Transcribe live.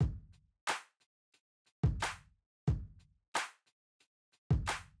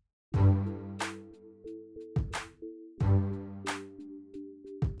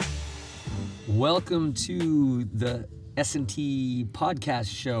Welcome to the S&T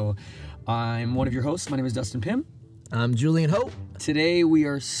podcast show. I'm one of your hosts. My name is Dustin Pym. I'm Julian Hope. Today we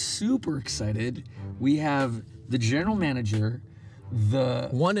are super excited. We have the general manager, the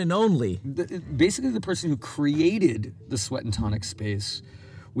one and only, basically the person who created the Sweat and Tonic space.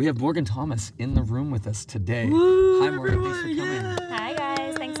 We have Morgan Thomas in the room with us today. Woo, Hi, Morgan. everyone, Thanks for coming. Yeah. Hi,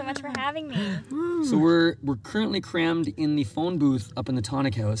 guys. Thanks so much for having me. So we're currently crammed in the phone booth up in the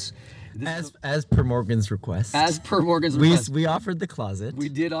Tonic house. As per Morgan's request. As per Morgan's request. We offered the closet. We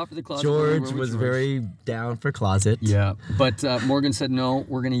did offer the closet. George was very down for closet. Yeah, but Morgan said, no,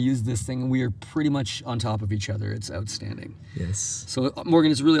 we're going to use this thing. We are pretty much on top of each other. It's outstanding. Yes. So,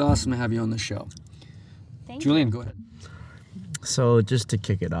 Morgan, it's really awesome to have you on the show. Thank Julian, you. go ahead. So just to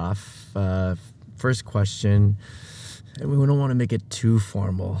kick it off, first question, and we don't want to make it too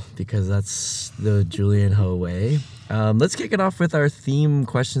formal because that's the Julian Ho way. Let's kick it off with our theme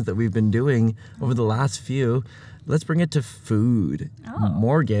questions that we've been doing over the last few. Let's bring it to food. Oh.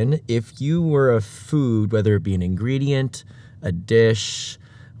 Morgan, if you were a food, whether it be an ingredient, a dish,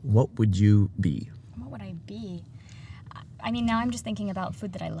 what would you be? What would I be? I mean, now I'm just thinking about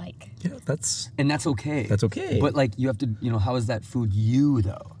food that I like. Yeah, that's okay. That's okay. But, like, you have to, how is that food you,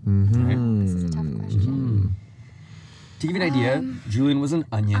 though? Mm-hmm. Right? This is a tough question. To give you an idea, Julian was an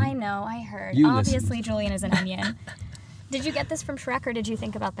onion. I know, I heard. You Obviously, listened. Julian is an onion. Did you get this from Shrek, or did you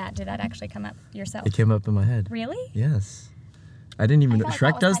think about that? Did that actually come up yourself? It came up in my head. Really? Yes. I didn't even know. I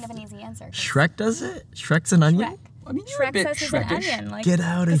Shrek thought does. that was kind of an easy answer. Shrek does it? Shrek's an onion? Shrek. I mean, you're a Shrek bit says he's an Shrekish. onion. Like, Get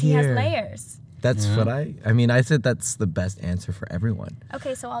out of 'cause he has here. layers. That's Yeah. what I said that's the best answer for everyone.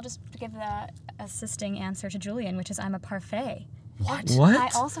 Okay, so I'll just give the assisting answer to Julian, which is I'm a parfait. What? What? I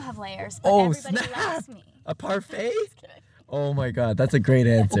also have layers, but Oh, everybody snap. likes me. A parfait? Just kidding. Oh my god, that's a great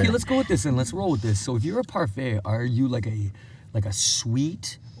answer. Okay, let's go with this and let's roll with this. So if you're a parfait, are you like a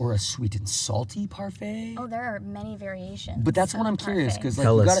sweet or a sweet and salty parfait? Oh, there are many variations. But that's what of I'm curious, parfait. because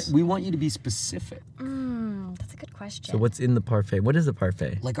Tell us. we want you to be specific. That's a good question. So what's in the parfait? What is a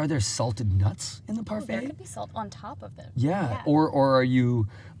parfait? Like, are there salted nuts in the Oh, there parfait? could be salt on top of it. Yeah. Or are you,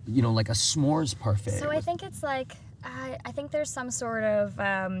 like a s'mores parfait? So I think it's like I think there's some sort of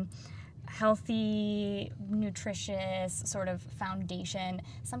healthy, nutritious sort of foundation,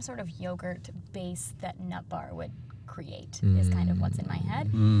 some sort of yogurt base that Nut Bar would create is kind of what's in my head.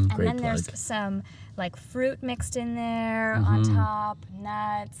 And Great then there's plug. some like fruit mixed in there on top,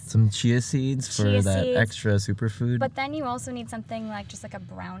 nuts. Some chia seeds for Chia that seeds. extra superfood. But then you also need something like just like a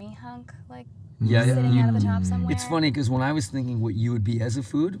brownie hunk, like Yeah, sitting out of the top somewhere. It's funny because when I was thinking what you would be as a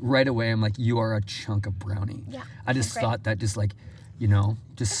food, right away I'm like, you are a chunk of brownie. Yeah, I just great. thought that just like,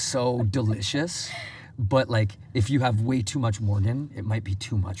 just so delicious. But like, if you have way too much Morgan, it might be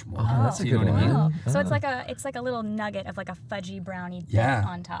too much Morgan. Oh, that's a Do you know good what I mean? one. So it's like a little nugget of like a fudgy brownie bit Yeah.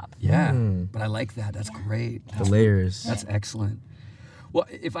 on top. Yeah, but I like that. That's great. the layers. That's excellent. Well,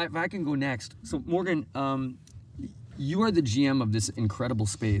 if I can go next. So Morgan, you are the GM of this incredible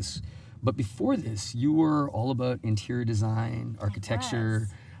space. But before this, you were all about interior design, architecture,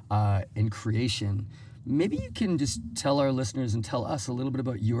 and creation. Maybe you can just tell our listeners and tell us a little bit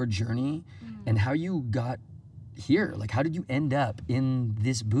about your journey and how you got here. Like, how did you end up in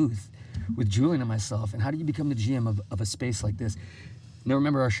this booth with Julian and myself? And how did you become the GM of a space like this? Now,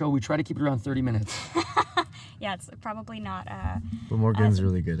 remember, our show, we try to keep it around 30 minutes. Yeah, it's probably not. But Morgan's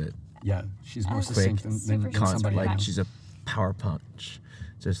really good at Yeah, she's more Quick, succinct than super somebody like else. she's a power punch,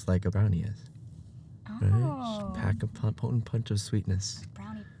 just like a brownie is. Right? Oh, Pack a potent punch of sweetness.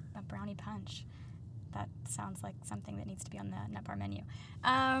 a brownie punch. That sounds like something that needs to be on the Nut Bar menu.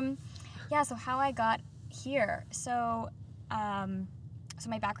 Yeah, so how I got here. So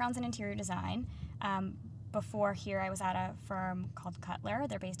my background's in interior design. Before here, I was at a firm called Cutler.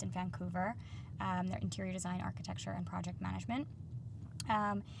 They're based in Vancouver. They're interior design, architecture, and project management.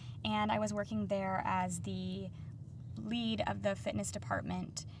 And I was working there as the lead of the fitness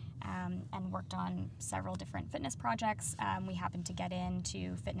department and worked on several different fitness projects. We happened to get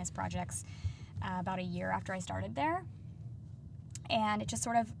into fitness projects about a year after I started there. And it just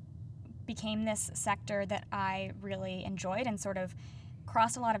sort of became this sector that I really enjoyed and sort of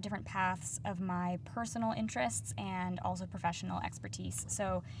crossed a lot of different paths of my personal interests and also professional expertise.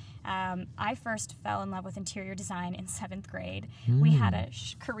 So I first fell in love with interior design in 7th grade. We had a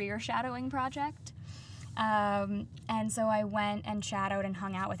career shadowing project. And so I went and shadowed and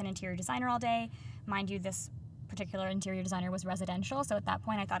hung out with an interior designer all day. Mind you, this particular interior designer was residential, so at that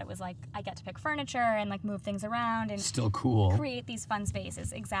point I thought it was like I get to pick furniture and like move things around and Still cool. create these fun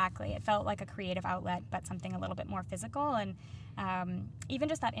spaces. Exactly. It felt like a creative outlet, but something a little bit more physical, and even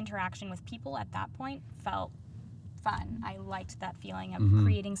just that interaction with people at that point felt fun. I liked that feeling of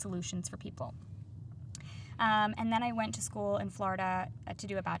creating solutions for people. And then I went to school in Florida to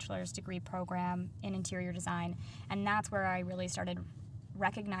do a bachelor's degree program in interior design. And that's where I really started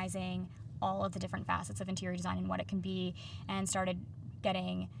recognizing all of the different facets of interior design and what it can be, and started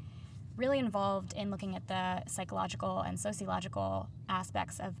getting really involved in looking at the psychological and sociological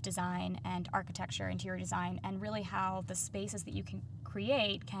aspects of design and architecture, interior design, and really how the spaces that you can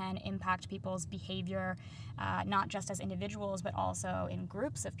create can impact people's behavior, not just as individuals, but also in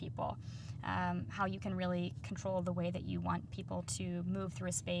groups of people. How you can really control the way that you want people to move through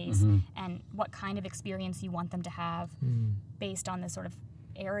a space, and what kind of experience you want them to have based on the sort of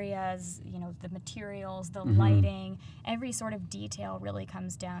areas, the materials, the lighting, every sort of detail really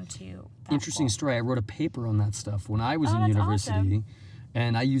comes down to that Interesting goal. story. I wrote a paper on that stuff when I was in that's university, awesome.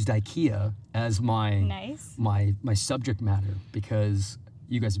 and I used IKEA as my Nice. my subject matter, because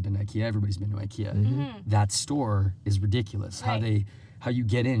you guys have been to IKEA. Everybody's been to IKEA. That store is ridiculous. Right. How you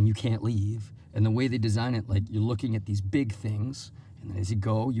get in, you can't leave, and the way they design it, like you're looking at these big things, and then as you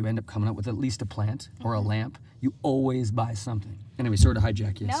go, you end up coming up with at least a plant or a lamp. You always buy something. Anyway, sorry to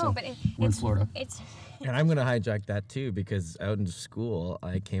hijack you. No, so but we're in Florida. It's And I'm gonna hijack that too, because out in school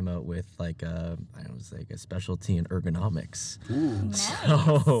I came out with like a specialty in ergonomics. Ooh. nice.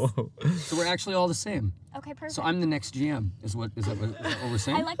 Oh, So we're actually all the same. Okay, perfect. So I'm the next GM. Is that what we're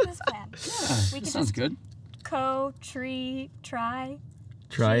saying? I like this plan. Yeah, We that could sounds just good. try.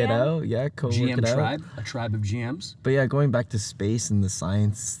 try it GM? out, yeah, co-work GM it out. tribe, a tribe of GMs. But yeah, going back to space and the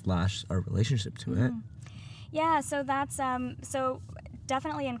science / our relationship to it. Yeah, so that's so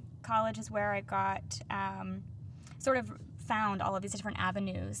definitely in college is where I got sort of found all of these different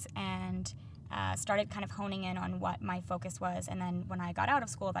avenues, and started kind of honing in on what my focus was. And then when I got out of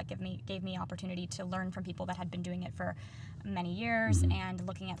school, that gave me opportunity to learn from people that had been doing it for many years and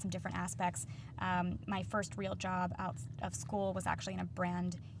looking at some different aspects. My first real job out of school was actually in a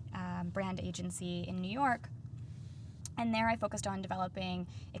brand agency in New York. And there I focused on developing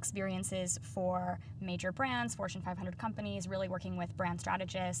experiences for major brands, Fortune 500 companies, really working with brand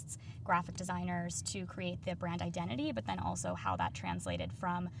strategists, graphic designers to create the brand identity, but then also how that translated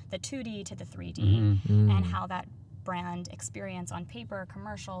from the 2D to the 3D, and how that brand experience on paper,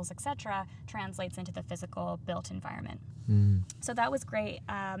 commercials, etc., translates into the physical built environment. So that was great,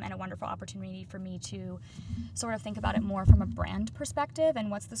 and a wonderful opportunity for me to sort of think about it more from a brand perspective, and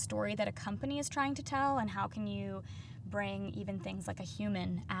what's the story that a company is trying to tell, and how can you bring even things like a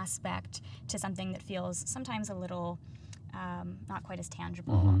human aspect to something that feels sometimes a little not quite as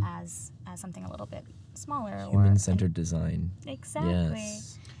tangible as something a little bit smaller. Human-centered design. Exactly.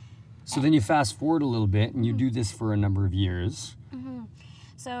 Yes. So then you fast forward a little bit, and you do this for a number of years.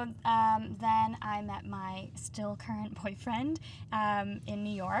 So then I met my still current boyfriend in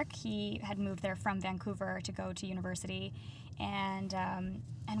New York. He had moved there from Vancouver to go to university, and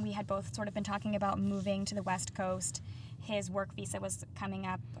we had both sort of been talking about moving to the West Coast. His work visa was coming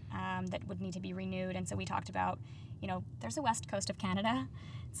up that would need to be renewed, and so we talked about, there's a West Coast of Canada,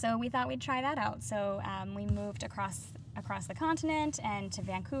 so we thought we'd try that out. So we moved across the continent and to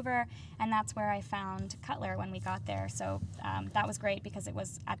Vancouver, and that's where I found Cutler when we got there. So that was great, because it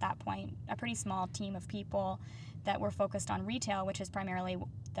was at that point a pretty small team of people that were focused on retail, which is primarily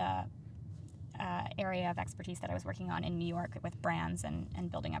the area of expertise that I was working on in New York with brands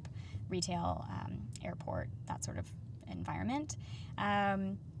and building up retail, airport, that sort of environment.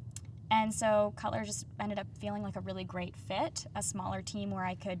 And so Cutler just ended up feeling like a really great fit, a smaller team where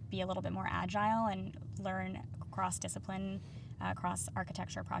I could be a little bit more agile and learn cross-discipline, across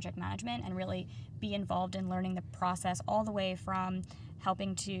architecture, project management, and really be involved in learning the process all the way from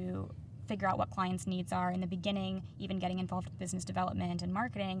helping to figure out what clients' needs are in the beginning, even getting involved with business development and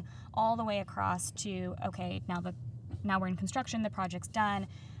marketing, all the way across to, okay, now we're in construction, the project's done,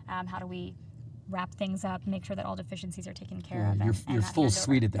 how do we wrap things up, make sure that all deficiencies are taken care of. You're that full handover.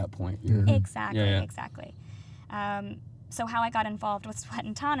 suite at that point. Exactly. So how I got involved with Sweat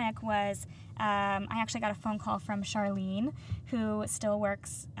and Tonic was I actually got a phone call from Charlene, who still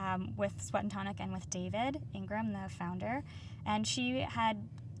works with Sweat and Tonic and with David Ingram, the founder, and she had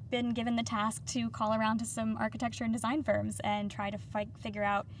been given the task to call around to some architecture and design firms and try to figure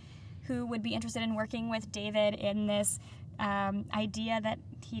out who would be interested in working with David in this idea that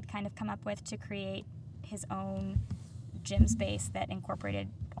he'd kind of come up with to create his own gym space that incorporated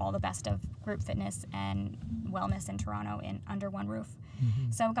all the best of group fitness and wellness in Toronto under one roof.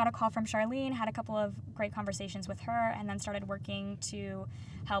 So got a call from Charlene, had a couple of great conversations with her, and then started working to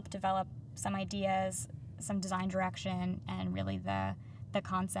help develop some ideas, some design direction, and really the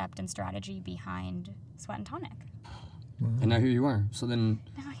concept and strategy behind Sweat and Tonic. And now here you are. So then,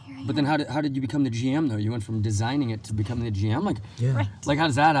 Now here But then how did you become the GM though? You went from designing it to becoming the GM? Like, Yeah. Right. like how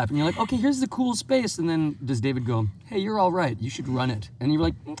does that happen? You're like, okay, here's the cool space, and then does David go, hey, you're all right, you should run it? And you're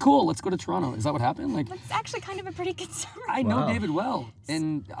like, cool, let's go to Toronto. Is that what happened? Like, It's actually kind of a pretty good summary. I know Wow. David well,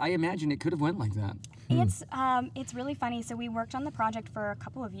 and I imagine it could have went like that. It's really funny. So we worked on the project for a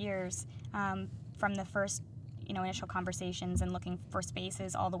couple of years, from the first, initial conversations and looking for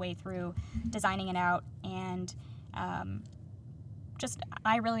spaces all the way through designing it out. And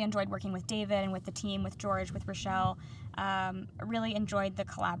I really enjoyed working with David and with the team, with George, with Rochelle. Really enjoyed the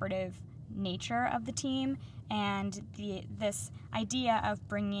collaborative nature of the team and this idea of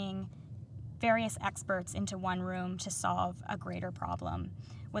bringing various experts into one room to solve a greater problem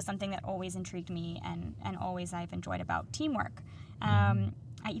was something that always intrigued me and always I've enjoyed about teamwork.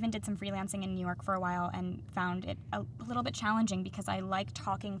 I even did some freelancing in New York for a while and found it a little bit challenging because I like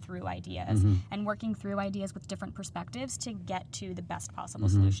talking through ideas and working through ideas with different perspectives to get to the best possible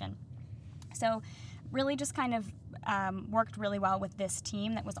solution. So really just kind of worked really well with this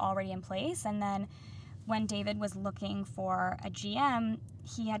team that was already in place. And then when David was looking for a GM,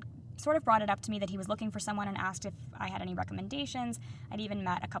 he had sort of brought it up to me that he was looking for someone and asked if I had any recommendations. I'd even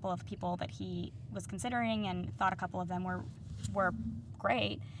met a couple of people that he was considering and thought a couple of them were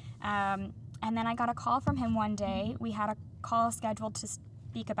great. And then I got a call from him one day. We had a call scheduled to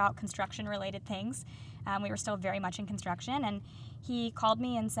speak about construction-related things. We were still very much in construction, and he called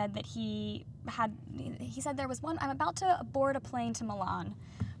me and said that he said there was one, I'm about to board a plane to Milan,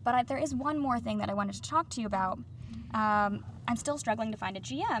 but there is one more thing that I wanted to talk to you about. I'm still struggling to find a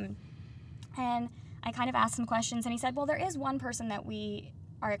GM. And I kind of asked some questions, and he said, well, there is one person that we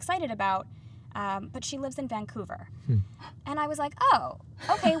are excited about, but she lives in Vancouver. And I was like, oh,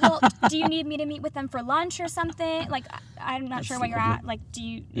 okay, well, do you need me to meet with them for lunch or something? Like, I'm not sure what you're at. Like,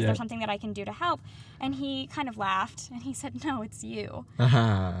 is there something that I can do to help? And he kind of laughed, and he said, no, it's you.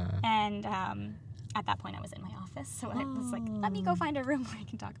 And at that point, I was in my office, so I was like, let me go find a room where I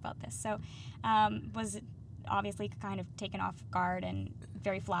can talk about this. So was obviously kind of taken off guard and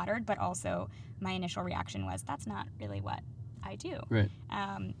very flattered, but also my initial reaction was, that's not really what I do. Right.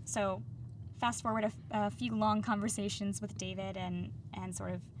 So fast forward a few long conversations with David and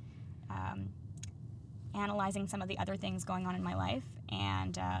sort of analyzing some of the other things going on in my life,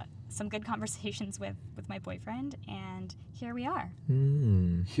 and some good conversations with my boyfriend, and here we are.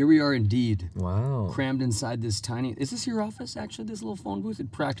 Here we are indeed. Wow. Crammed inside this tiny... Is this your office, actually, this little phone booth?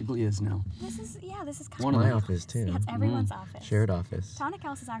 It practically is now. This is kind One of of My them. office too. Yeah, it's everyone's office. Shared office. Tonic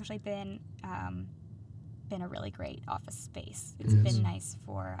House has actually been a really great office space. It's been nice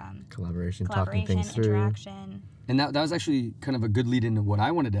for Collaboration, talking things through. interaction. And that was actually kind of a good lead into what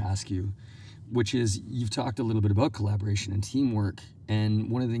I wanted to ask you, which is you've talked a little bit about collaboration and teamwork. And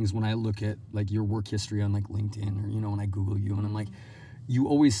one of the things when I look at like your work history on like LinkedIn or, when I Google you, and I'm like, you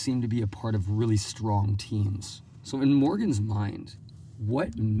always seem to be a part of really strong teams. So in Morgan's mind,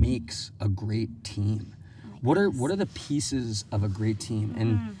 what makes a great team? What are the pieces of a great team?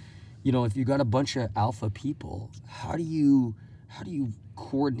 And if you got a bunch of alpha people, how do you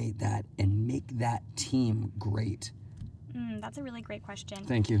coordinate that and make that team great? That's a really great question.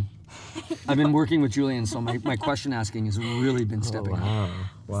 Thank you. I've been working with Julian, so my question asking has really been stepping up.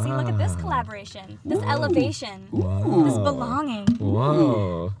 Wow. See, look at this collaboration, this elevation, Wow. this belonging.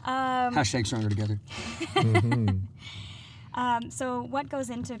 Whoa. Hashtag stronger together. So what goes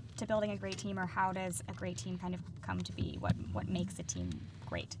into building a great team, or how does a great team kind of come to be? What makes a team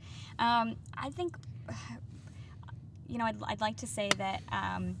great? I think, I'd like to say that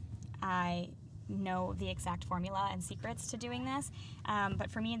I know the exact formula and secrets to doing this, but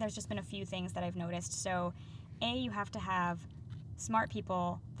for me, there's just been a few things that I've noticed. So, you have to have smart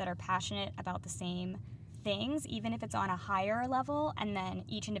people that are passionate about the same things, even if it's on a higher level, and then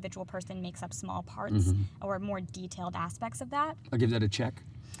each individual person makes up small parts or more detailed aspects of that. I'll give that a check.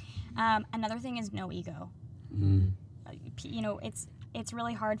 Another thing is no ego. It's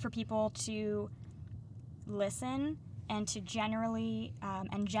really hard for people to listen and to generally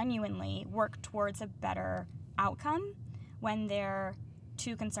and genuinely work towards a better outcome when they're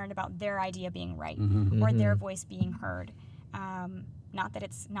too concerned about their idea being right or their voice being heard. Not that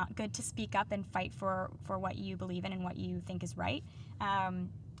it's not good to speak up and fight for what you believe in and what you think is right,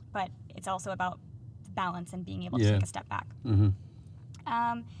 but it's also about balance and being able to take a step back.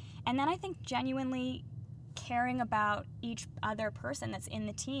 And then I think genuinely caring about each other person that's in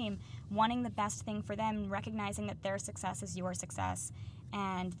the team, wanting the best thing for them, recognizing that their success is your success,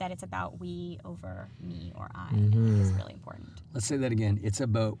 and that it's about we over me or I is really important. Let's say that again. It's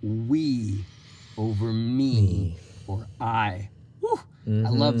about we over me or I. Woo. I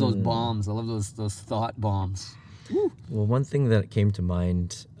love those bombs. I love those thought bombs. Well, one thing that came to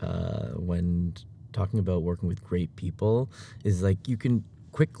mind when talking about working with great people is like you can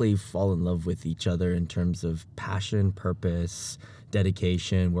quickly fall in love with each other in terms of passion, purpose,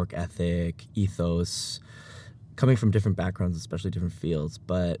 dedication, work ethic, ethos, coming from different backgrounds, especially different fields.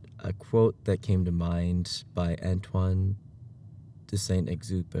 But a quote that came to mind by Antoine de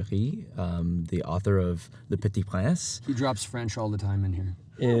Saint-Exupéry, the author of Le Petit Prince, He drops French all the time in here.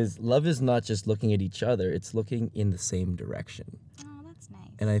 is love is not just looking at each other, it's looking in the same direction. Oh, that's nice.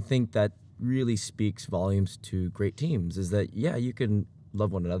 And I think that really speaks volumes to great teams, is that, yeah, you can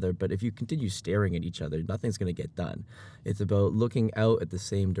love one another, but if you continue staring at each other, nothing's going to get done. It's about looking out at the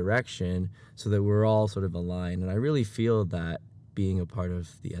same direction so that we're all sort of aligned. And I really feel that being a part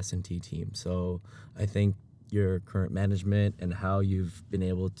of the S&T team. So I think your current management and how you've been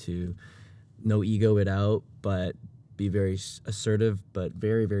able to no ego it out, but be very assertive, but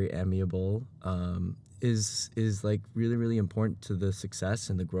very, very amiable, is like really, really important to the success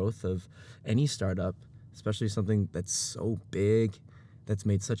and the growth of any startup, especially something that's so big, that's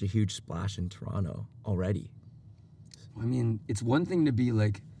made such a huge splash in Toronto already. I mean, it's one thing to be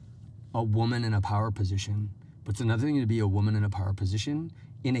like a woman in a power position, but it's another thing to be a woman in a power position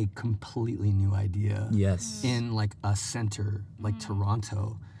in a completely new idea. Yes. In like a center like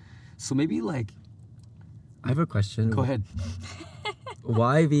Toronto. So maybe like, I have a question. go ahead.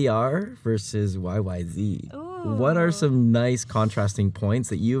 Why VR versus YYZ? Ooh. What are some nice contrasting points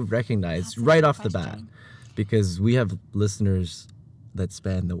that you've recognized That's a right good off the bat? question. Because we have listeners that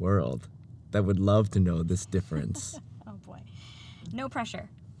span the world that would love to know this difference. Oh boy, no pressure.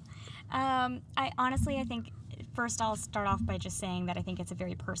 I think first I'll start off by just saying that I think it's a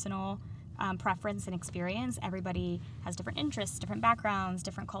very personal preference and experience. Everybody has different interests, different backgrounds,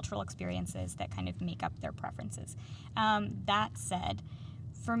 different cultural experiences that kind of make up their preferences. That said,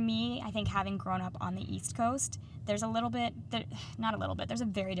 for me, I think having grown up on the East Coast, there's there's a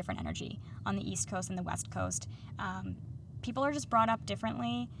very different energy on the East Coast and the West Coast. People are just brought up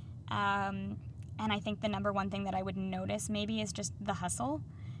differently. And I think the number one thing that I would notice maybe is just the hustle.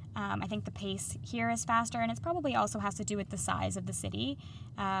 I think the pace here is faster, and it's probably also has to do with the size of the city.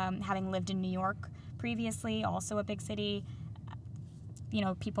 Having lived in New York previously, also a big city,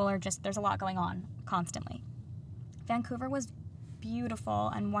 people are just, there's a lot going on constantly. Vancouver was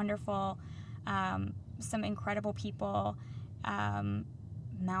beautiful and wonderful. Some incredible people.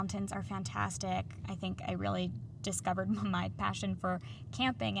 Mountains are fantastic. I think I really discovered my passion for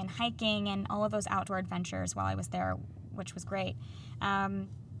camping and hiking and all of those outdoor adventures while I was there, which was great.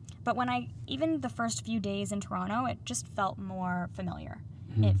 But even the first few days in Toronto, it just felt more familiar.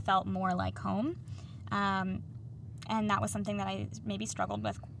 Mm-hmm. It felt more like home. And that was something that I maybe struggled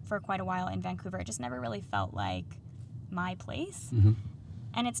with for quite a while in Vancouver. It just never really felt like my place. Mm-hmm.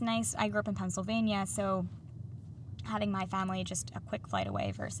 And it's nice. I grew up in Pennsylvania, so having my family just a quick flight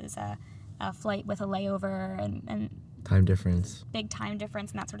away versus a flight with a layover and time difference. Big time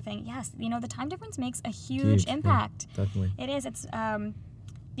difference and that sort of thing. Yes, the time difference makes a huge impact. Yeah, definitely. It is. It's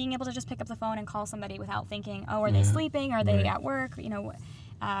being able to just pick up the phone and call somebody without thinking, oh, are they sleeping? Are they at work?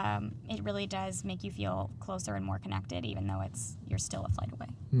 It really does make you feel closer and more connected, even though you're still a flight away.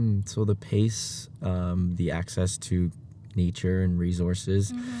 So the pace, the access to nature and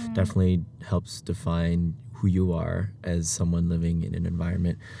resources definitely helps define who you are as someone living in an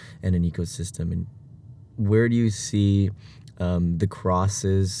environment and an ecosystem. And where do you see the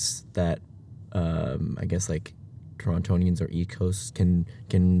crosses that I guess like Torontonians or East Coast can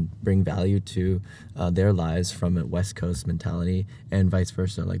bring value to their lives from a West Coast mentality and vice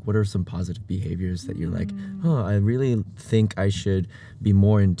versa? Like, what are some positive behaviors that you're like, I really think I should be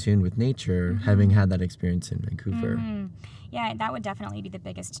more in tune with nature, having had that experience in Vancouver? Yeah, that would definitely be the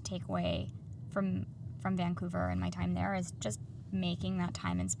biggest takeaway from Vancouver and my time there, is just making that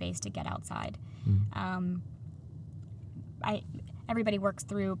time and space to get outside. Everybody works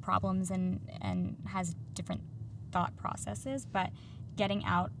through problems and has different thought processes, but getting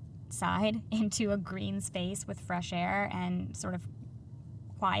outside into a green space with fresh air and sort of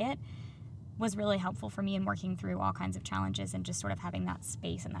quiet was really helpful for me in working through all kinds of challenges, and just sort of having that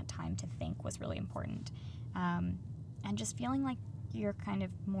space and that time to think was really important. And just feeling like you're kind of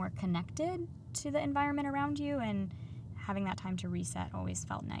more connected to the environment around you, and having that time to reset always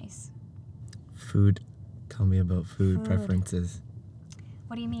felt nice. Food. Tell me about food preferences.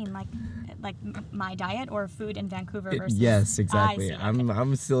 What do you mean, like my diet or food in Vancouver versus? Yes, exactly. I see, okay.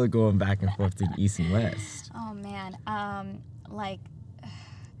 I'm still going back and forth to the east and west. Oh man, like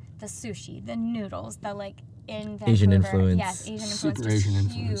the sushi, the noodles, the in Vancouver. Asian influence. Yes, Asian influence. Super Asian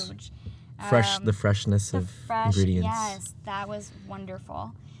influence. Huge. The freshness of ingredients. Yes, that was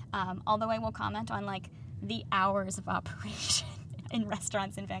wonderful. Although I will comment on the hours of operation in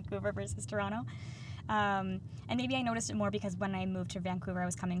restaurants in Vancouver versus Toronto. And maybe I noticed it more because when I moved to Vancouver, I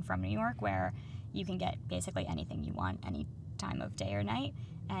was coming from New York, where you can get basically anything you want any time of day or night.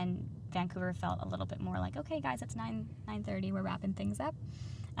 And Vancouver felt a little bit more like, okay, guys, it's 9:30, we're wrapping things up.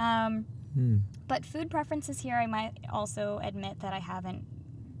 But food preferences here, I might also admit that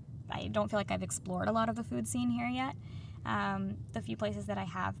I don't feel like I've explored a lot of the food scene here yet. The few places that I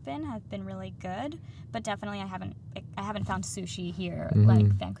have been really good, but definitely I haven't found sushi here like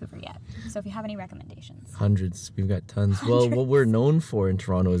Vancouver yet. So if you have any recommendations. Hundreds. We've got tons. Well, what we're known for in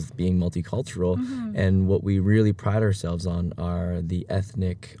Toronto is being multicultural, and what we really pride ourselves on are the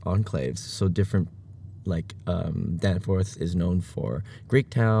ethnic enclaves. So different, like Danforth is known for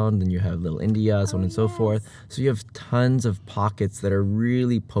Greektown, then you have Little India, so on and so forth. So you have tons of pockets that are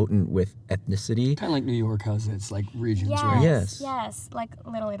really potent with ethnicity. Kind of like New York has its like regions, Yes, right? yes, like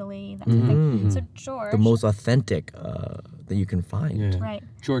Little Italy, that type of thing. So George, The most authentic that you can find. Yeah. right?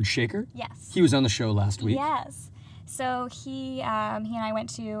 George Shaker? Yes. He was on the show last week. Yes. So he and I went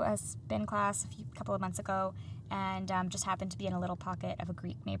to a spin class a couple of months ago, and just happened to be in a little pocket of a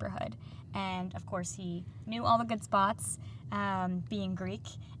Greek neighborhood. And of course, he knew all the good spots, being Greek,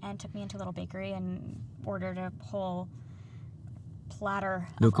 and took me into a little bakery and ordered a whole platter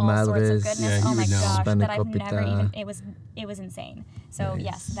of all sorts of Lukamadres. goodness. Yeah, he oh my would know. gosh, that I've Spanakopita. never even. It was insane. So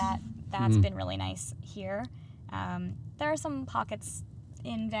yes, that's been really nice here. There are some pockets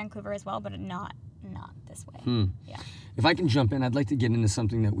in Vancouver as well, but not this way. Yeah. If I can jump in, I'd like to get into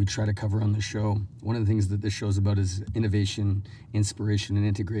something that we try to cover on the show. One of the things that this show's about is innovation, inspiration, and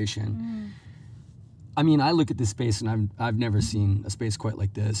integration. I mean, I look at this space and I've never seen a space quite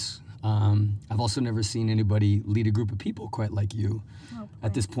like this. I've also never seen anybody lead a group of people quite like you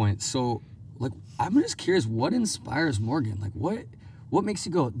at this point. So, like, I'm just curious, what inspires Morgan? Like, what makes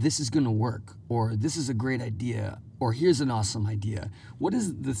you go, this is going to work, or this is a great idea, or here's an awesome idea? What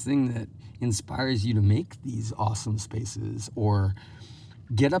is the thing that inspires you to make these awesome spaces, or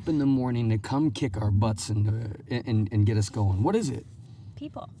get up in the morning to come kick our butts and get us going? What is it?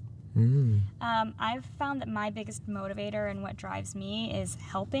 People. I've found that my biggest motivator and what drives me is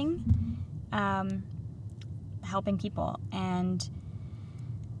helping people. And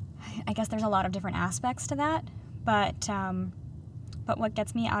I guess there's a lot of different aspects to that, but what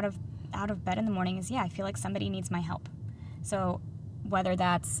gets me out of bed in the morning is, I feel like somebody needs my help. So whether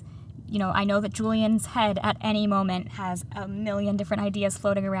that's, I know that Julian's head at any moment has a million different ideas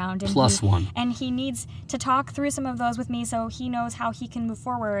floating around. And Plus one. And he needs to talk through some of those with me so he knows how he can move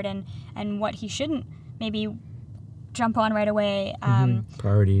forward and what he shouldn't maybe jump on right away.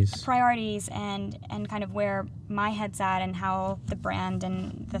 Priorities and kind of where my head's at and how the brand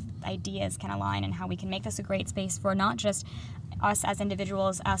and the ideas can align and how we can make this a great space for not just us as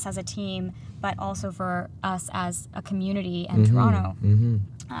individuals, us as a team, but also for us as a community and Toronto.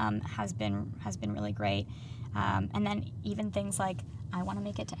 Has been really great. And then even things like, I want to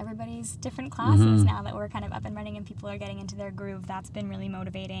make it to everybody's different classes now that we're kind of up and running and people are getting into their groove. That's been really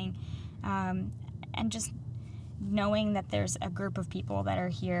motivating. And just knowing that there's a group of people that are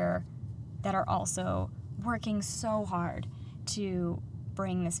here that are also working so hard to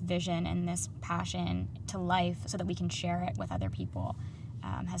bring this vision and this passion to life so that we can share it with other people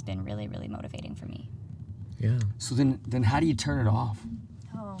has been really, really motivating for me. Yeah. So then how do you turn it off?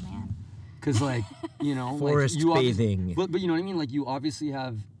 Oh, man. Because, Forest like you bathing. But you know what I mean? Like, you obviously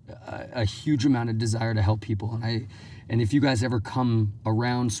have a huge amount of desire to help people. And if you guys ever come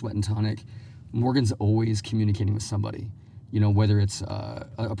around Sweat and Tonic, Morgan's always communicating with somebody. Whether it's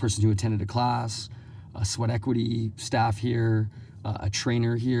a person who attended a class, a Sweat Equity staff here, a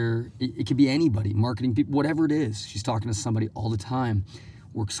trainer here. It could be anybody, marketing people, whatever it is. She's talking to somebody all the time.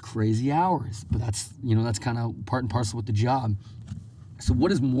 Works crazy hours, but that's kind of part and parcel with the job. So what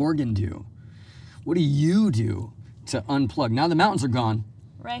does Morgan do? What do you do to unplug? Now the mountains are gone.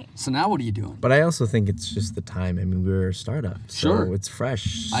 Right. So now what are you doing? But I also think it's just the time. I mean, we're a startup, so Sure. it's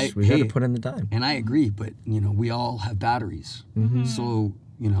fresh. We got to put in the time. And I agree, but we all have batteries. So,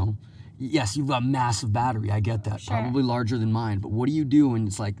 yes, you've got a massive battery. I get that. Sure. Probably larger than mine. But what do you do when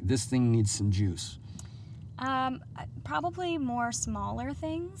it's like, this thing needs some juice? Probably more smaller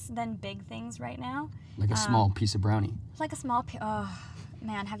things than big things right now. Like a small piece of brownie. Like a small... Oh,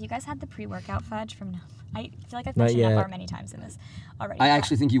 man, have you guys had the pre-workout fudge from... I feel like I've Not mentioned Nut yet. Bar many times in this already. I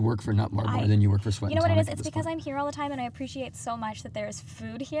actually think you work for Nut Bar more than you work for Sweat You know and what it Tonic is? at It's this because point. I'm here all the time and I appreciate so much that there's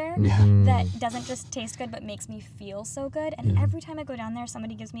food here Yeah. that doesn't just taste good but makes me feel so good. And every time I go down there,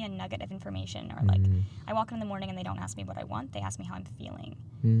 somebody gives me a nugget of information. Or like, I walk in the morning and they don't ask me what I want. They ask me how I'm feeling,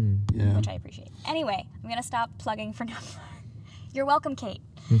 Yeah. which I appreciate. Anyway, I'm going to stop plugging for Nut Bar. You're welcome, Kate.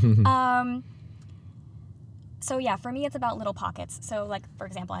 So yeah, for me it's about little pockets. So like, for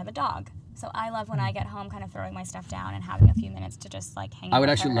example, I have a dog. So I love when I get home kind of throwing my stuff down and having a few minutes to just like hang out. I would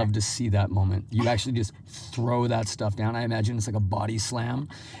with actually her. love to see that moment. You actually just throw that stuff down. I imagine it's like a body slam,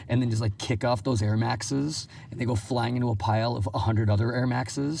 and then just like kick off those Air Maxes, and they go flying into a pile of 100 other Air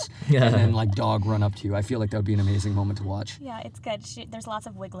Maxes, Yeah. and then like dog run up to you. I feel like that would be an amazing moment to watch. Yeah, it's good. There's lots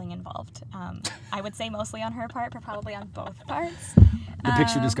of wiggling involved. I would say mostly on her part, but probably on both parts. The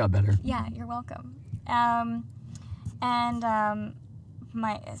picture just got better. Yeah, you're welcome.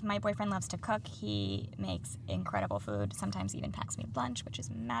 My boyfriend loves to cook. He makes incredible food, sometimes even packs me lunch, which is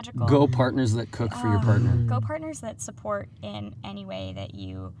magical. Go partners that cook for your partner. Go partners that support in any way that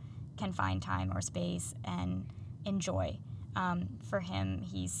you can find time or space and enjoy. For him,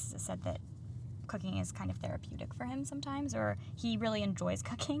 he's said that cooking is kind of therapeutic for him sometimes, or he really enjoys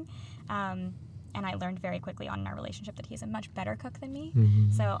cooking. And I learned very quickly on in our relationship that he's a much better cook than me.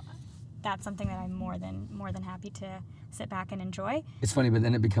 So that's something that I'm more than happy to sit back and enjoy. It's funny, but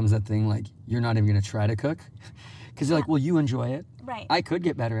then it becomes that thing like you're not even going to try to cook because you're like, well, you enjoy it. Right. I could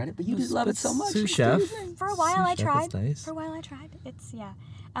get better at it, but you just love it so much. Sous chef. For a while I Sous chef tried. is nice. For a while I tried. It's, yeah.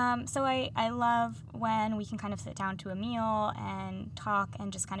 So I love when we can kind of sit down to a meal and talk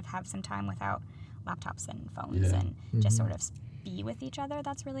and just kind of have some time without laptops and phones and just sort of be with each other.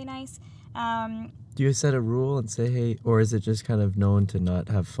 That's really nice. Do you set a rule and say, hey, or is it just kind of known to not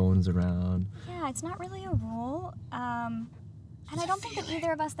have phones around? Yeah, it's not really a rule. And I don't think that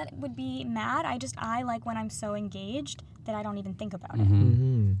either of us that would be mad. I like when I'm so engaged that I don't even think about it.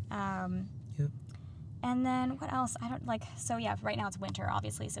 Yep. And then what else? I don't like. So yeah, right now it's winter,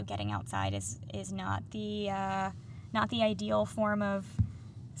 obviously. So getting outside is not the ideal form of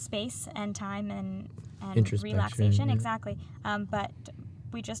space and time and Introspection, relaxation. yeah. Exactly. But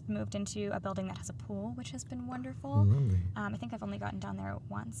we just moved into a building that has a pool, which has been wonderful. Lovely. I think I've only gotten down there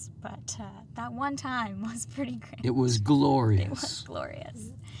once, but that one time was pretty great. It was glorious. It was glorious.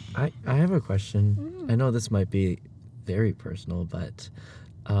 I have a question. I know this might be very personal, but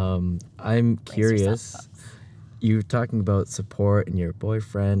I'm curious. yourself, folks. You're talking about support and your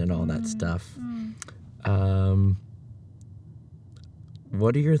boyfriend and all that stuff.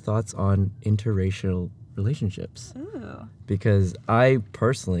 What are your thoughts on interracial relationships? Ooh. Because I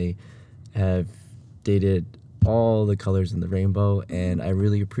personally have dated all the colors in the rainbow, and I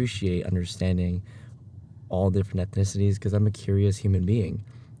really appreciate understanding all different ethnicities because I'm a curious human being.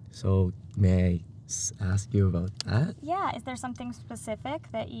 So may I ask you about that? Yeah, is there something specific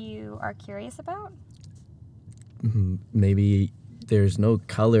that you are curious about? Maybe there's no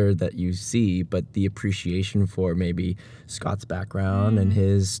color that you see, but the appreciation for maybe Scott's background and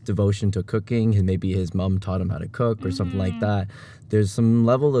his devotion to cooking, and maybe his mom taught him how to cook or something like that. There's some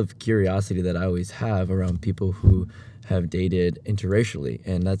level of curiosity that I always have around people who have dated interracially,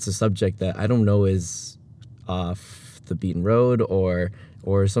 and that's a subject that I don't know is off the beaten road or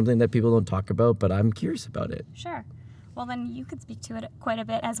something that people don't talk about, but I'm curious about it. Sure. Well, then you could speak to it quite a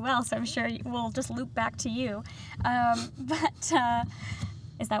bit as well, so I'm sure we'll just loop back to you. But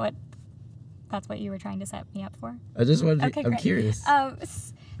is that's what you were trying to set me up for? I just wanted Okay, I'm great. curious.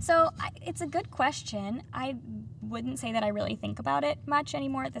 It's a good question. I wouldn't say that I really think about it much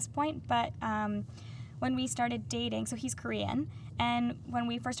anymore at this point, but when we started dating, so he's Korean, and when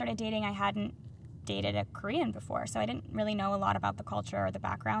we first started dating, I hadn't dated a Korean before, so I didn't really know a lot about the culture or the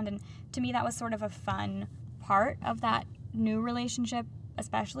background, and to me that was sort of a fun part of that new relationship,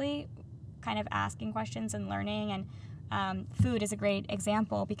 especially kind of asking questions and learning. And food is a great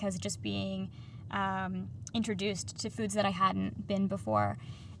example because just being introduced to foods that I hadn't been before.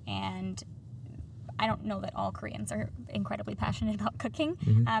 And I don't know that all Koreans are incredibly passionate about cooking,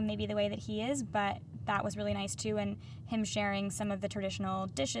 maybe the way that he is, but that was really nice too. And him sharing some of the traditional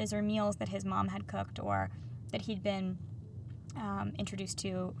dishes or meals that his mom had cooked or that he'd been introduced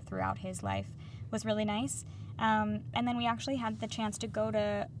to throughout his life was really nice. And then we actually had the chance to go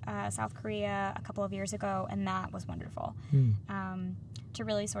to South Korea a couple of years ago, and that was wonderful. To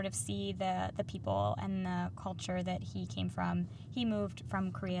really sort of see the people and the culture that he came from. He moved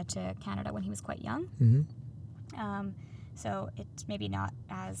from Korea to Canada when he was quite young. So it's maybe not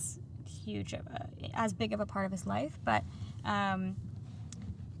as huge, as big of a part of his life, but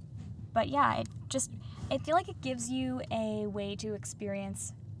yeah, I feel like it gives you a way to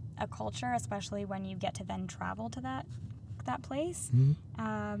experience a culture, especially when you get to then travel to that place,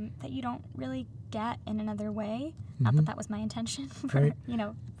 that you don't really get in another way. Not that was my intention for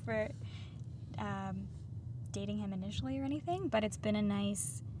dating him initially or anything, but it's been a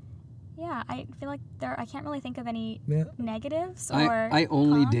nice. Yeah, I feel like I can't really think of any negatives or. I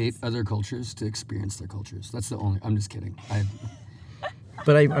only cons. date other cultures to experience their cultures. That's the only. I'm just kidding.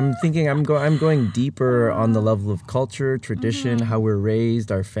 But I'm thinking I'm going deeper on the level of culture, tradition, how we're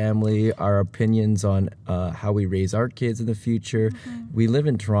raised, our family, our opinions on how we raise our kids in the future. We live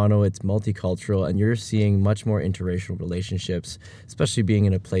in Toronto, it's multicultural, and you're seeing much more interracial relationships, especially being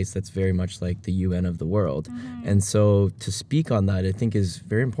in a place that's very much like the UN of the world. And so to speak on that, I think is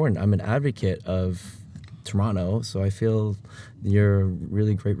very important. I'm an advocate of Toronto, so I feel you're a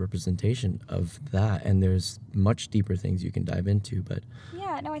really great representation of that, and there's much deeper things you can dive into. But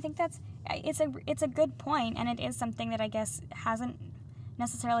yeah, no, I think it's a good point, and it is something that I guess hasn't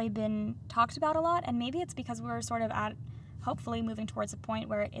necessarily been talked about a lot, and maybe it's because we're sort of hopefully moving towards a point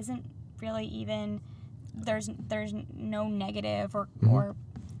where it isn't really even there's no negative or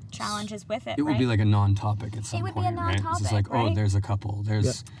challenges with it. It would be like a non-topic at some point. It would point, be a non-topic, right? It's just like, right? oh, there's a couple.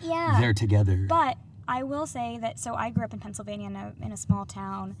 There's they're together. But I will say that, so I grew up in Pennsylvania in a small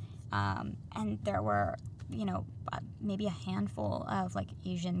town, and there were, maybe a handful of like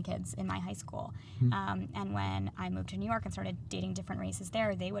Asian kids in my high school. And when I moved to New York and started dating different races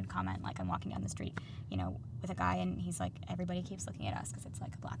there, they would comment, like I'm walking down the street, with a guy, and he's like, everybody keeps looking at us because it's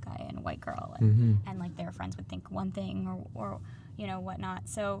like a black guy and a white girl, and like their friends would think one thing or whatnot.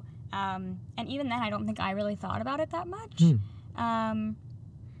 So, and even then, I don't think I really thought about it that much.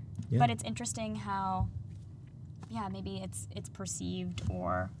 But it's interesting how, maybe it's perceived,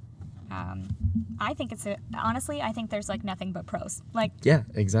 or I think honestly, I think there's like nothing but pros. Like, yeah,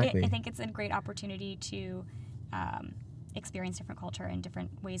 exactly. I think it's a great opportunity to experience different culture and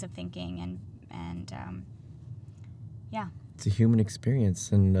different ways of thinking, and it's a human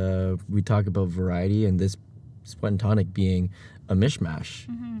experience, and we talk about variety, and this Sweat and Tonic being a mishmash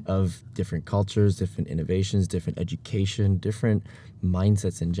of different cultures, different innovations, different education, different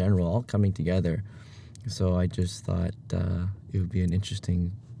mindsets in general, all coming together. So I just thought it would be an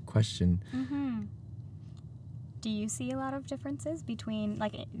interesting question. Do you see a lot of differences between,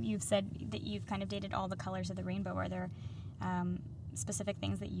 like you've said that you've kind of dated all the colors of the rainbow? Are there specific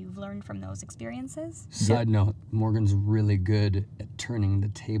things that you've learned from those experiences? Side note, Morgan's really good at turning the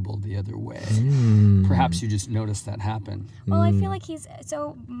table the other way. Perhaps you just noticed that happen. Well, I feel like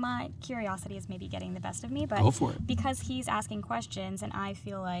so my curiosity is maybe getting the best of me, but go for it. Because he's asking questions, and I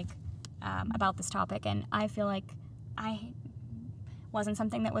feel like about this topic, and I feel like I wasn't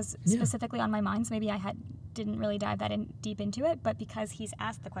something that was specifically on my mind, so maybe I didn't really dive that deep into it, but because he's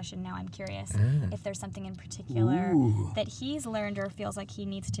asked the question, now I'm curious if there's something in particular that he's learned or feels like he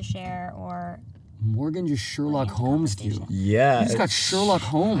needs to share, or Morgan just Sherlock Holmes you. Yeah, you just got Sherlock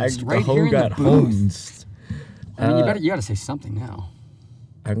Holmes right here in the booth. Holmes. I mean, you got to say something now.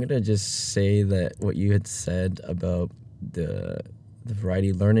 I'm gonna just say that what you had said about the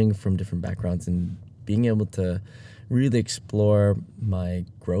variety, learning from different backgrounds, and being able to really explore my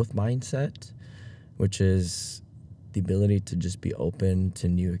growth mindset, which is the ability to just be open to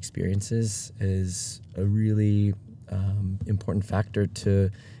new experiences, is a really important factor to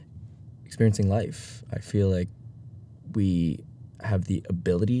experiencing life. I feel like we have the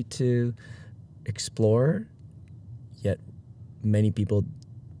ability to explore, yet many people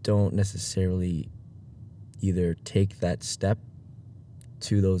don't necessarily either take that step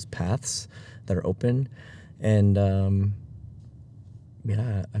to those paths that are open. And I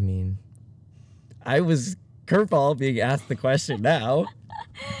mean, I was curveball being asked the question now,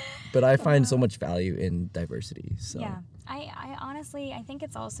 but I find so much value in diversity. So yeah, I honestly, I think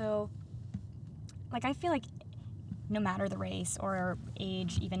it's also, like, I feel like no matter the race or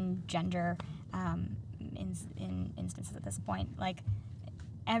age, even gender, in instances at this point, like,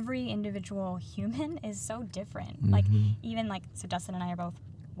 every individual human is so different. Like, even like, so Dustin and I are both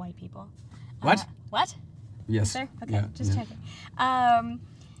white people. What? What? Yes. Sir? Okay, Yeah, just yeah. checking.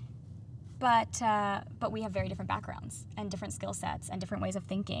 But we have very different backgrounds and different skill sets and different ways of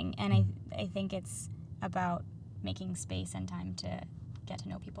thinking, and I think it's about making space and time to get to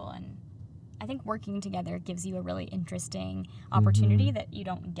know people, and I think working together gives you a really interesting opportunity that you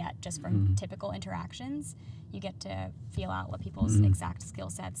don't get just from typical interactions. You get to feel out what people's exact skill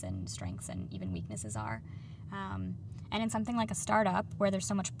sets and strengths and even weaknesses are. And in something like a startup where there's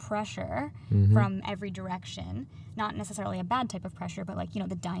so much pressure from every direction, not necessarily a bad type of pressure, but like,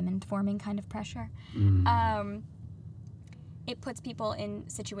 the diamond forming kind of pressure, it puts people in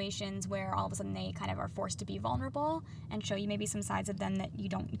situations where all of a sudden they kind of are forced to be vulnerable and show you maybe some sides of them that you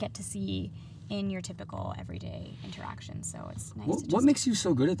don't get to see in your typical everyday interactions. So it's nice to just... What makes you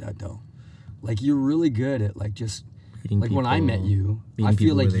so good at that, though? Like, you're really good at, like, just... Reading like, when I people, met you, meeting I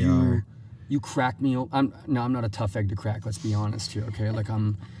feel people like where they are. you cracked me open. I'm not a tough egg to crack, let's be honest here, okay? Like,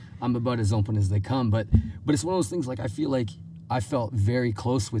 I'm about as open as they come, but it's one of those things, like, I feel like I felt very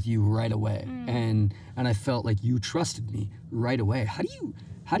close with you right away, and I felt like you trusted me right away. How do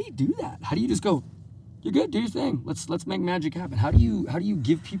you do that? How do you just go, you're good, do your thing. Let's make magic happen. How do you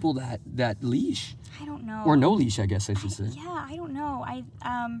give people that leash? I don't know. Or no leash, I guess I should say. Yeah, I don't know.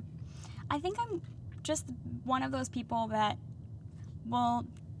 I think I'm just one of those people that will.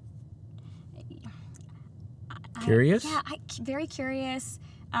 Curious? Very curious.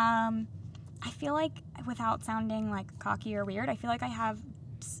 I feel like, without sounding like cocky or weird, I feel like I have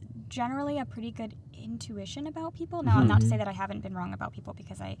generally a pretty good intuition about people. Now, not to say that I haven't been wrong about people,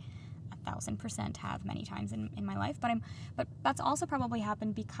 because I 1,000% have many times in my life, but that's also probably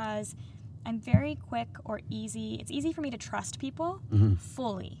happened because I'm very quick or easy. It's easy for me to trust people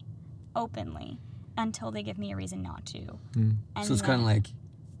fully, openly, until they give me a reason not to. And So it's kind of like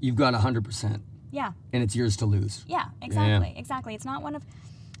you've got 100%. Yeah. And it's yours to lose. Yeah, exactly. Exactly. It's not one of,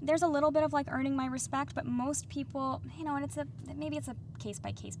 there's a little bit of like earning my respect, but most people, and maybe it's a case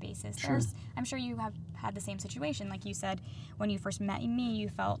by case basis. Sure. I'm sure you have had the same situation. Like you said, when you first met me, you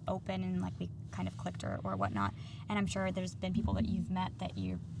felt open and like we kind of clicked or whatnot. And I'm sure there's been people that you've met that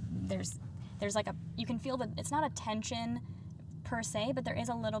there's like you can feel that it's not a tension per se, but there is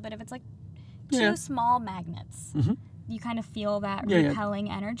a little bit of, it's like two small magnets. You kind of feel that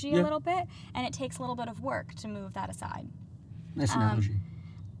repelling energy a little bit, and it takes a little bit of work to move that aside. Nice analogy.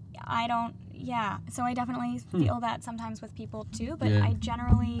 So I definitely feel that sometimes with people too, but I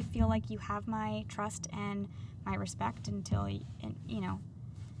generally feel like you have my trust and my respect until,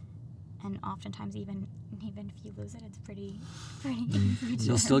 and oftentimes even if you lose it, it's pretty easy to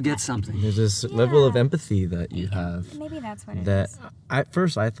You'll still get something. There's this level of empathy that you have. Maybe that's what it that is. At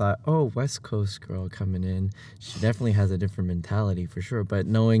first I thought, oh, West Coast girl coming in, she definitely has a different mentality for sure. But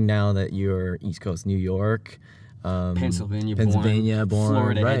knowing now that you're East Coast, New York, Pennsylvania born,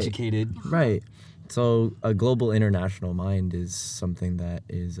 Florida right, educated. Right. So a global international mind is something that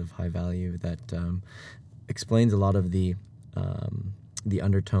is of high value, that explains a lot of the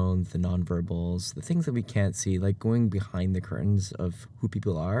undertones, the nonverbals, the things that we can't see, like going behind the curtains of who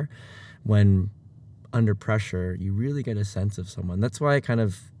people are. When under pressure, you really get a sense of someone. That's why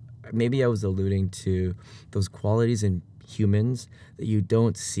maybe I was alluding to those qualities in humans that you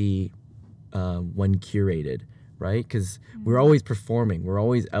don't see when curated, right? Because we're always performing. We're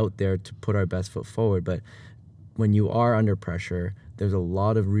always out there to put our best foot forward. But when you are under pressure, there's a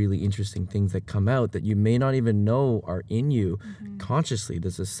lot of really interesting things that come out that you may not even know are in you consciously.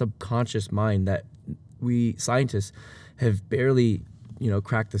 There's a subconscious mind that we scientists have barely,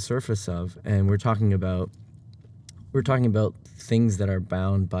 cracked the surface of. And we're talking about things that are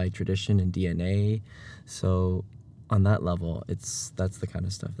bound by tradition and DNA. So on that level, that's the kind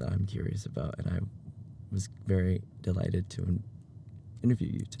of stuff that I'm curious about, and I was very delighted to interview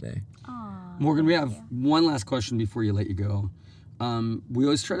you today. Aww, Morgan, we have one last question before you let you go. We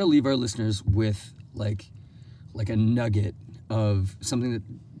always try to leave our listeners with like a nugget of something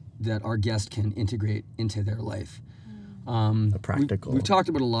that our guest can integrate into their life. A practical. We've talked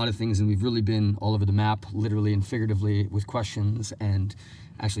about a lot of things, and we've really been all over the map, literally and figuratively, with questions and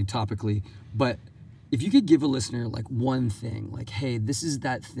actually topically. But if you could give a listener like one thing, like, hey, this is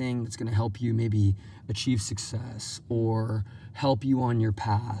that thing that's going to help you maybe achieve success or help you on your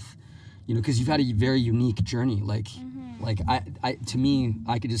path, because you've had a very unique journey. Like I to me,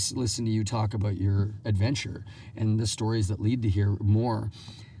 I could just listen to you talk about your adventure and the stories that lead to here more.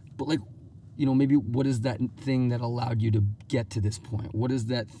 But maybe what is that thing that allowed you to get to this point? What is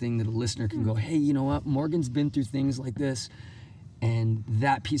that thing that a listener can go, hey, you know what? Morgan's been through things like this, and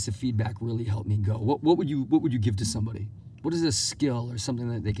that piece of feedback really helped me go. What would you give to somebody? What is a skill or something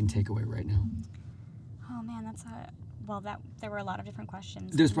that they can take away right now? Oh man, there were a lot of different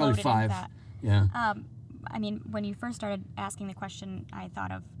questions. There's probably loaded 5. into that. Yeah. When you first started asking the question, I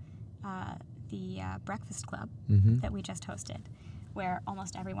thought of the Breakfast Club that we just hosted, where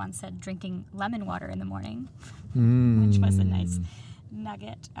almost everyone said drinking lemon water in the morning, which was a nice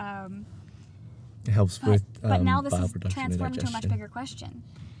nugget. It helps with but now this is bioproduction transformed and into a much digestion. bigger question.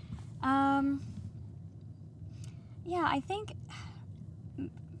 I think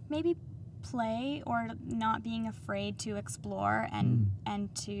maybe play, or not being afraid to explore and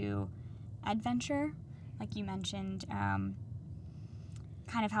to adventure. Like you mentioned, kind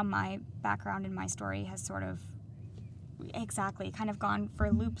of how my background and my story has sort of kind of gone for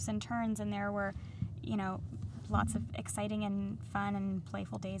loops and turns, and there were, lots of exciting and fun and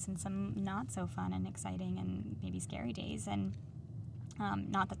playful days, and some not so fun and exciting and maybe scary days, and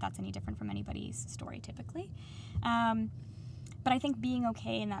not that that's any different from anybody's story typically, but I think being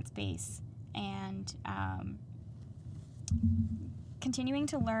okay in that space and continuing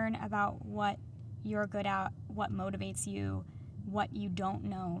to learn about what you're good at, what motivates you, what you don't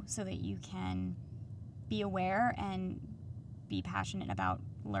know so that you can be aware and be passionate about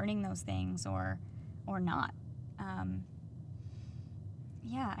learning those things or not.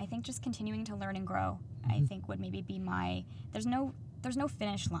 Yeah, I think just continuing to learn and grow, I think would maybe be there's no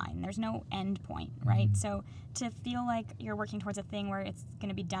finish line. There's no end point, right? So to feel like you're working towards a thing where it's going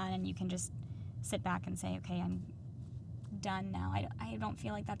to be done and you can just sit back and say, okay, I'm done now. I don't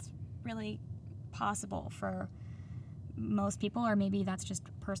feel like that's really possible for most people, or maybe that's just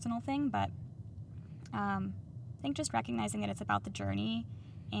a personal thing, but I think just recognizing that it's about the journey,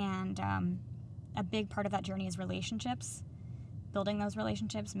 and a big part of that journey is relationships, building those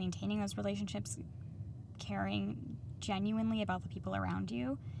relationships, maintaining those relationships, caring genuinely about the people around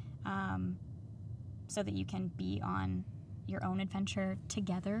you, so that you can be on your own adventure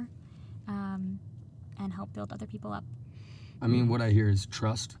together, and help build other people up. I mean, what I hear is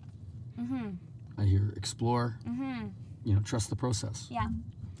trust. I hear explore. Trust the process. Yeah.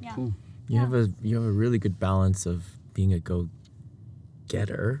 Cool. You have a really good balance of being a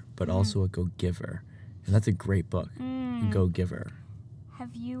go-getter, but also a go-giver, and that's a great book. A go-giver.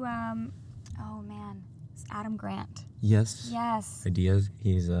 Have you? Oh man, it's Adam Grant. Yes. Yes. Ideas.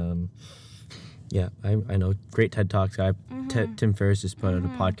 He's yeah, I know. Great TED Talks guy. Tim Ferriss just put out a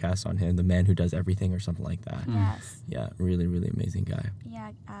podcast on him, The Man Who Does Everything or something like that. Yes. Yeah, really, really amazing guy.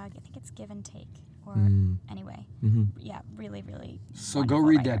 Yeah, I think it's Give and Take. Or anyway, yeah, really, really. So go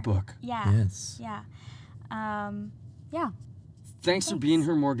read that book. Yeah. Yes. Yeah. Yeah. Thanks for being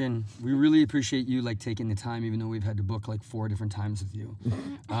here, Morgan. We really appreciate you taking the time, even though we've had to book 4 different times with you.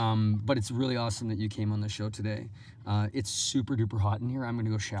 But it's really awesome that you came on the show today. It's super duper hot in here. I'm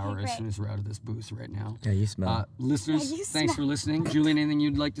gonna go shower as soon as we're out of this booth right now. Yeah, you smell. Listeners, thanks for listening. Julian, anything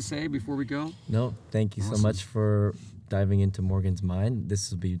you'd like to say before we go? No, thank you so much for diving into Morgan's mind.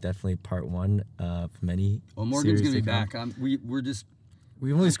 This will be definitely part 1 of many. Oh, Morgan's series gonna be to come. back.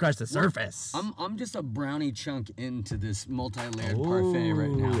 We've only scratched the surface. I'm just a brownie chunk into this multi-layered parfait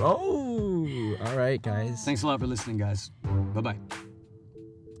right now. Oh, all right, guys. Thanks a lot for listening, guys. Bye-bye.